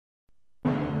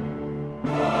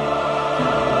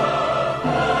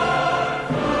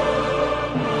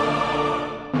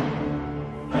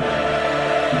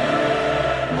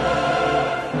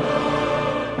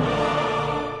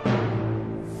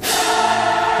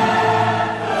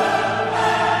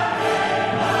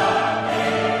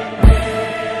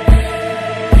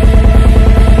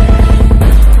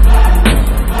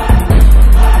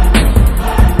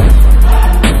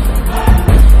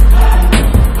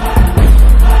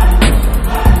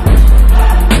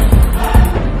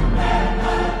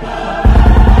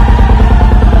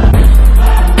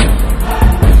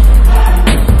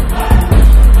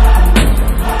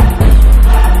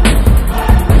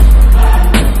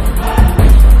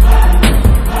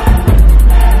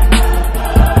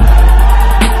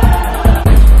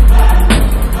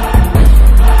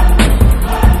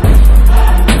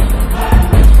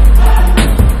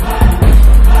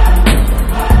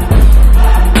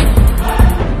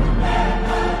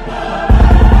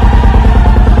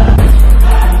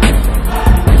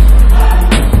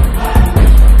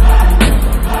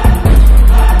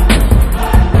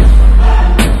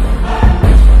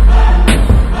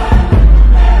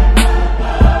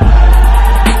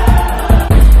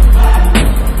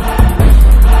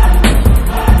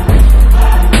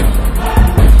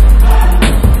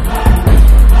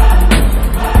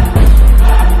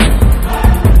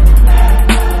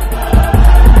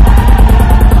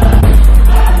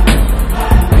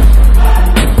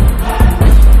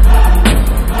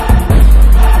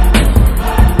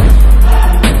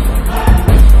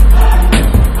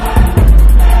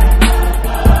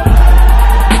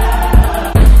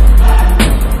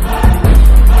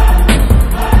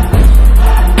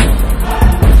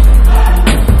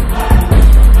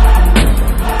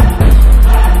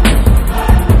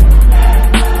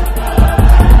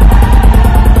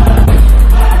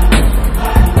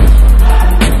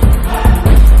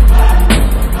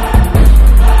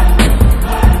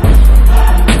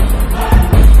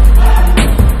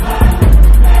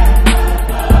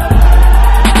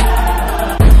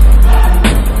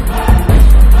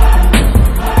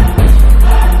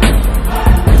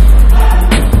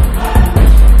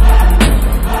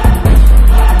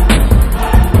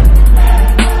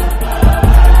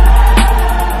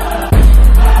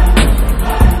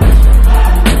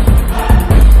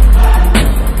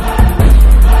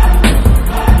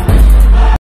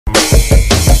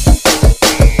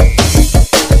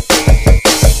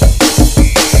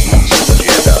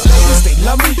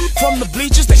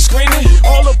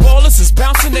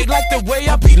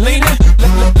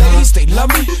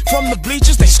from the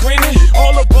bleachers, they screaming.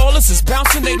 All the ballers is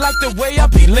bouncing, they like the way I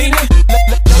be leaning.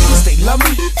 Ladies, they love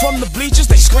me, from the bleachers,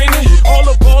 they screaming. All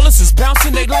the ballers is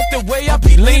bouncing, they like the way I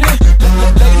be leaning.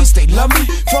 Ladies, they love me,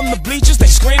 from the bleachers, they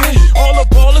screaming. All the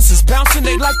ballers is bouncing,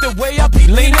 they like the way I be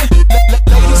leaning.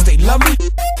 Ladies, they love me.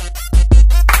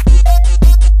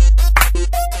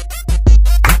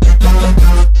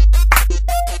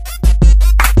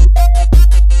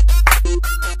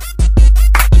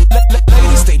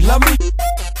 Ladies, they love me.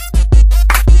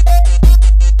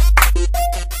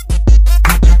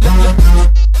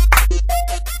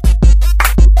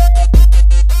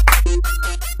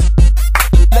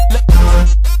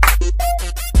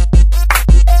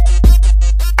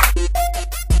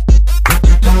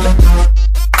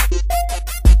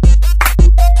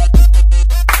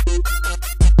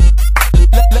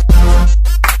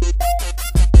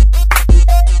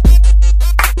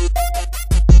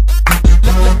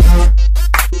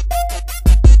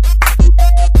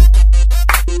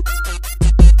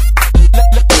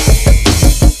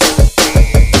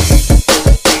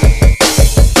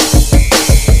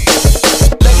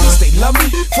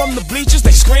 From the bleachers,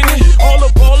 they screaming. All the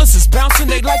ballers is bouncing,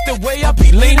 they like the way I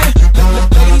be leaning.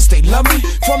 Ladies, they love me.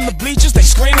 From the bleachers, they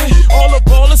screaming. All the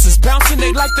ballers is bouncing,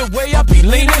 they like the way I be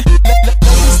leaning.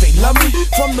 Ladies, they love me.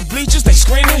 From the bleachers, they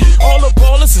screaming. All the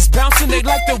ballers is bouncing, they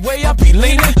like the way I be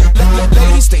leaning.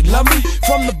 Ladies, they love me.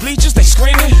 From the bleachers, they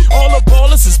screaming. All the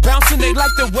ballers is bouncing, they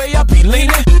like the way I be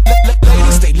leaning.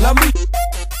 Ladies, they love me.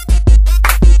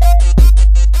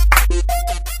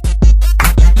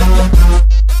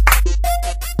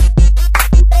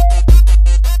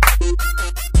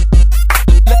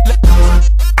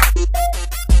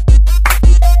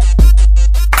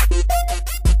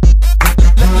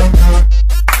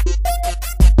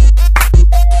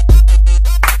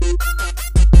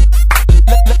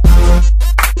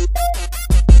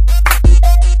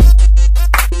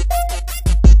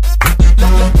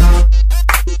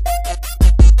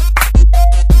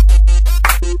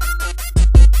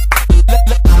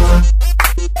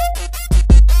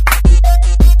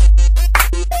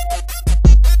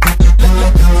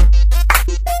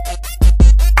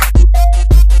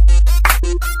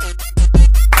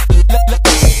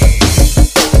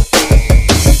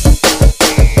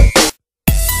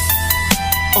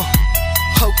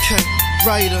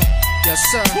 Writer, yes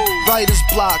sir. Writer's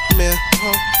block, man.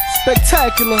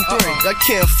 Spectacular. That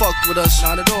can't fuck with us.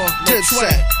 Not at all.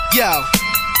 Dipset, yo.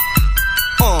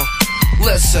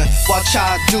 Listen, watch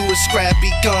how I do it, scrappy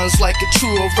guns like a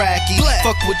true Iraqi.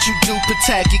 Fuck what you do,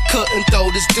 Pataki, couldn't throw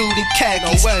this dude in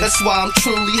khakis. That's why I'm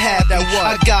truly happy.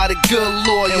 I got a good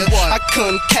lawyer. I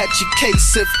couldn't catch a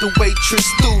case if the waitress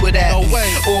threw it at me.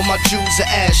 All my Jews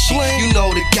are ashy. You know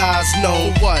the guys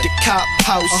know the cop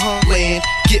house land.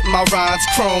 Get my rides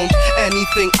chromed.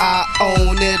 Anything I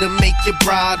own, it'll make your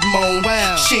bride moan.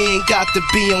 She ain't got to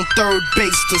be on third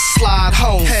base to slide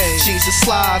home. She's a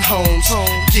slide home.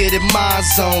 Get in my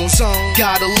zone.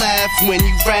 Gotta laugh when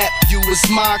you rap, you was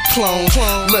my clone.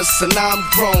 Listen, I'm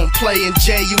grown, playing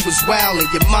J, you was wildin'.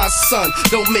 You're my son,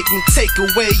 don't make me take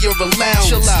away your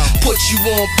allowance. Put you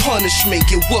on punishment,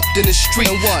 get whooped in the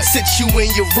street. Sit you in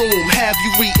your room, have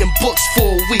you reading books for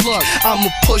a week. I'ma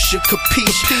push you,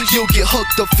 capiche? You'll get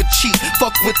hooked up for cheap.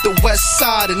 Fuck with the west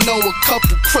side and know a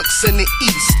couple crooks in the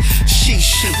east.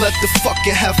 Sheesh, let the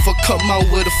fucking heifer come out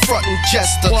with a frontin'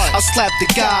 jester. I'll slap the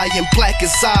guy and black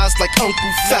his eyes like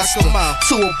Uncle Fester.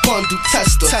 To a bundle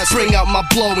tester, bring out my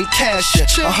blowing cash.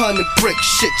 100 brick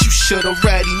shit you should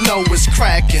already know is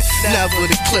cracking. Never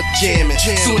the clip jamming.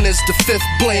 Soon as the fifth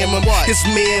blaming, his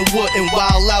man wouldn't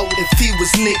wild out if he was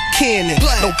Nick Cannon.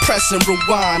 No press and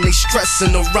rewind, they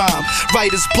stressing the rhyme.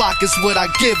 Writer's block is what I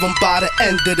give them by the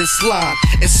end of this line.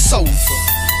 It's over.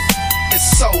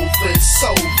 It's over, it's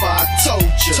over, I told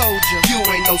you. You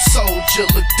ain't no soldier,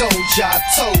 look Doja, I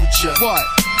told you. What?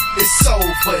 It's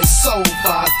over,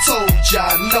 I told ya.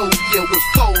 I know you with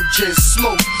Folger,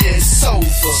 smoke, yeah, it's over.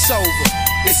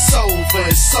 It's over,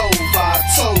 I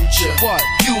told ya. What?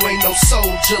 You ain't no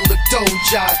soldier, look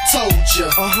Doja, I told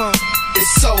ya.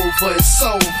 It's over,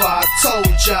 I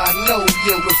told ya. I know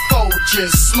you with Folger,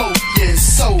 smoke, yeah,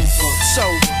 it's over.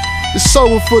 It's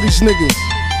over for these niggas.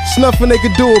 There's nothing they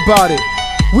can do about it.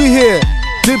 We here,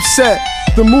 Dipset,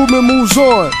 the movement moves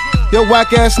on. Yo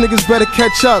whack ass niggas better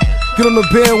catch up. Get on the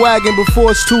bandwagon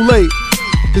before it's too late.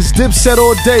 It's Dipset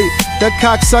all day. That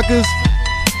cocksuckers.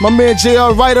 My man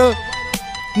JR Writer.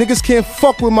 Niggas can't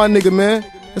fuck with my nigga, man.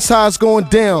 That's how it's going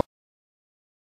down.